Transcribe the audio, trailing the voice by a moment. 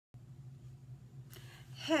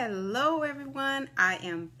Hello everyone, I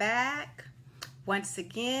am back once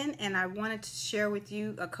again and I wanted to share with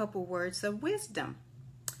you a couple words of wisdom.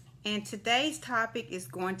 And today's topic is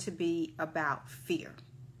going to be about fear.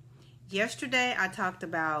 Yesterday I talked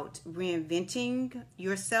about reinventing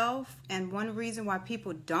yourself, and one reason why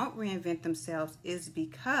people don't reinvent themselves is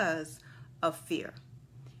because of fear.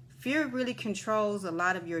 Fear really controls a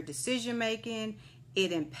lot of your decision making.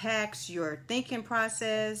 It impacts your thinking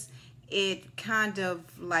process. It kind of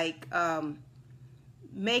like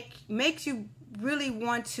makes you really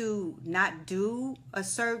want to not do a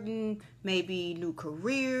certain maybe new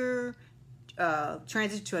career,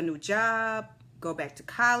 transition to a new job, go back to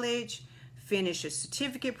college, finish a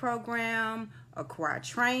certificate program, acquire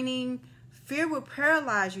training. Fear will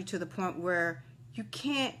paralyze you to the point where you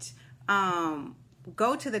can't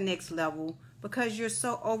go to the next level because you're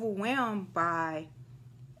so overwhelmed by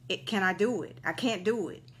it. Can I do it? I can't do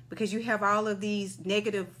it. Because you have all of these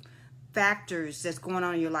negative factors that's going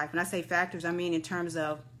on in your life. When I say factors, I mean in terms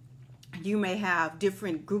of you may have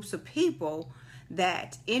different groups of people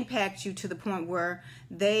that impact you to the point where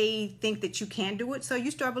they think that you can't do it, so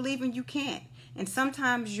you start believing you can't. And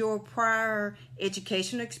sometimes your prior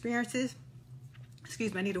educational experiences,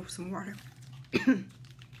 excuse me, I need some water.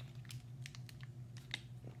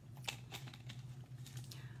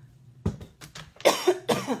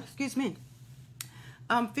 Excuse me.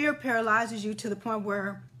 Fear paralyzes you to the point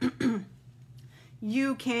where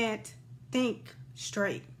you can't think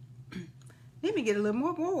straight. Let me get a little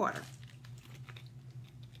more water.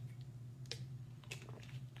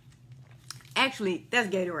 Actually, that's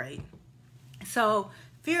Gatorade. So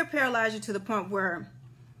fear paralyzes you to the point where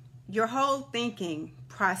your whole thinking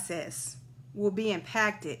process will be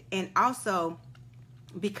impacted, and also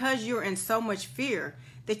because you're in so much fear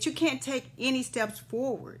that you can't take any steps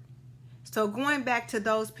forward. So going back to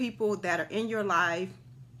those people that are in your life,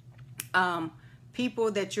 people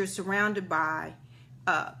that you're surrounded by,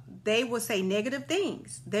 they will say negative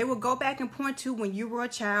things. They will go back and point to when you were a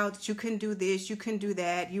child that you couldn't do this, you couldn't do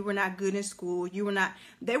that, you were not good in school, you were not.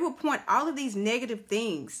 They will point all of these negative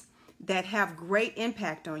things that have great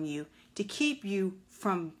impact on you to keep you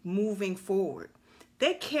from moving forward.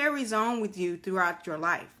 That carries on with you throughout your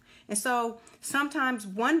life. And so sometimes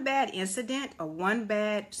one bad incident or one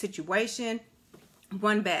bad situation,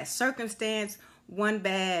 one bad circumstance, one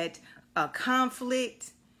bad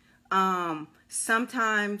conflict,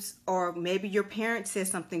 sometimes, or maybe your parent says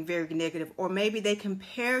something very negative, or maybe they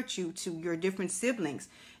compared you to your different siblings.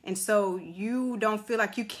 And so you don't feel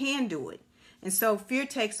like you can do it. And so fear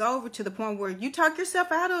takes over to the point where you talk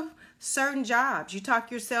yourself out of certain jobs. You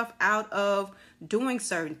talk yourself out of doing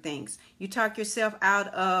certain things. You talk yourself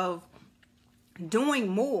out of doing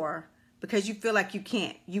more because you feel like you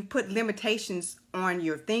can't. You put limitations on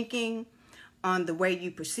your thinking, on the way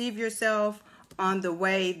you perceive yourself, on the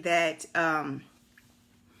way that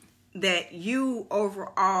that you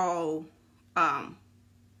overall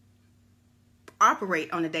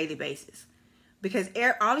operate on a daily basis. Because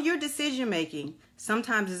all of your decision making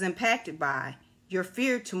sometimes is impacted by your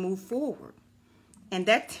fear to move forward. And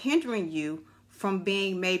that's hindering you from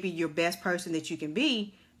being maybe your best person that you can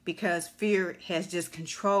be, because fear has just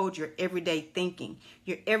controlled your everyday thinking,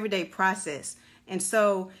 your everyday process. And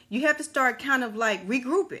so you have to start kind of like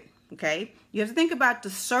regrouping, okay? You have to think about the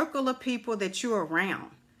circle of people that you're around.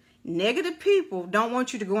 Negative people don't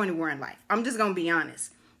want you to go anywhere in life. I'm just going to be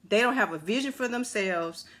honest. They don't have a vision for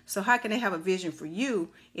themselves. So how can they have a vision for you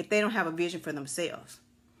if they don't have a vision for themselves?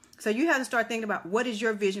 So you have to start thinking about, what is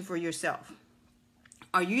your vision for yourself?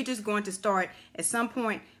 Are you just going to start at some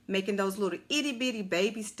point making those little itty bitty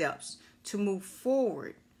baby steps to move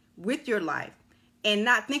forward with your life and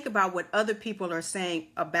not think about what other people are saying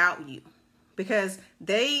about you? Because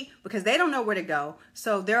they don't know where to go.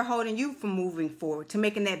 So they're holding you from moving forward, to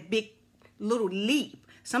making that big little leap.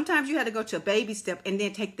 Sometimes you have to go to a baby step and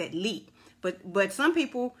then take that leap. But some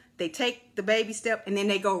people, they take the baby step and then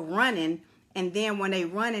they go running. And then when they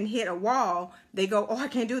run and hit a wall, they go, oh, I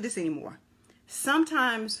can't do this anymore.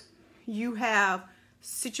 Sometimes you have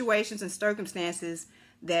situations and circumstances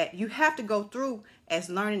that you have to go through as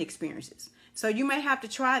learning experiences. So you may have to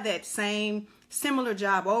try that similar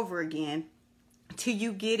job over again till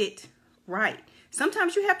you get it right.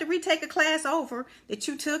 Sometimes you have to retake a class over that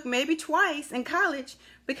you took maybe twice in college,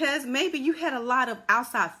 because maybe you had a lot of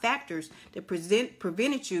outside factors that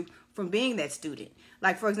prevented you from being that student.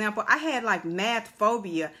 Like, for example, I had like math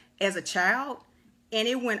phobia as a child, and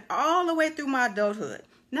it went all the way through my adulthood.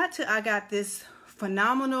 Not till I got this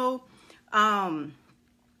phenomenal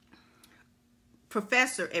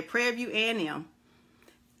professor at Prairie View A&M,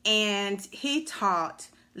 and he taught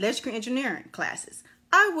electrical engineering classes.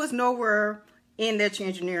 I was nowhere in electrical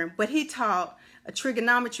engineering, but he taught a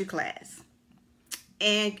trigonometry class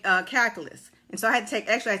and calculus. And so I had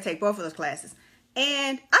to take both of those classes.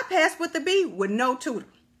 And I passed with a B with no tutor.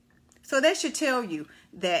 So that should tell you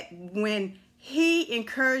that when he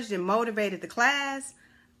encouraged and motivated the class,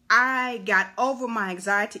 I got over my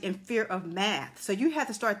anxiety and fear of math. So you have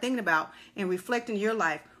to start thinking about and reflecting your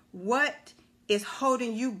life. What is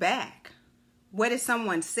holding you back? What has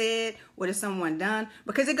someone said? What has someone done?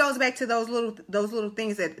 Because it goes back to those little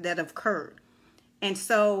things that have occurred. And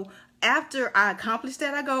so after I accomplished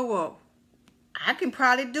that, I go, well, I can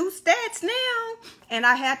probably do stats now. And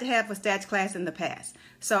I had to have a stats class in the past.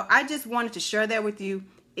 So I just wanted to share that with you,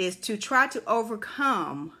 is to try to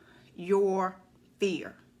overcome your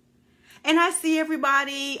fear. And I see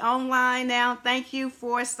everybody online now. Thank you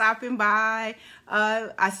for stopping by.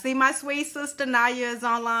 I see my sweet sister Naya is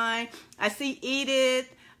online. I see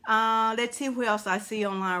Edith. Let's see who else I see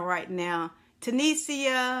online right now.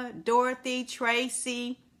 Tanisha, Dorothy,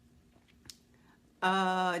 Tracy,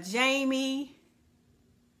 Jamie,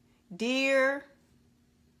 Dear.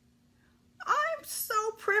 I'm so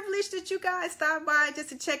privileged that you guys stopped by just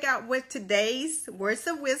to check out what today's words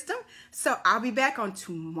of wisdom. So I'll be back on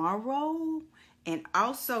tomorrow. And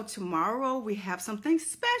also tomorrow we have something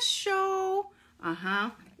special.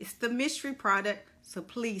 It's the mystery product. So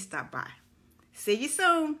please stop by. See you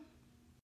soon.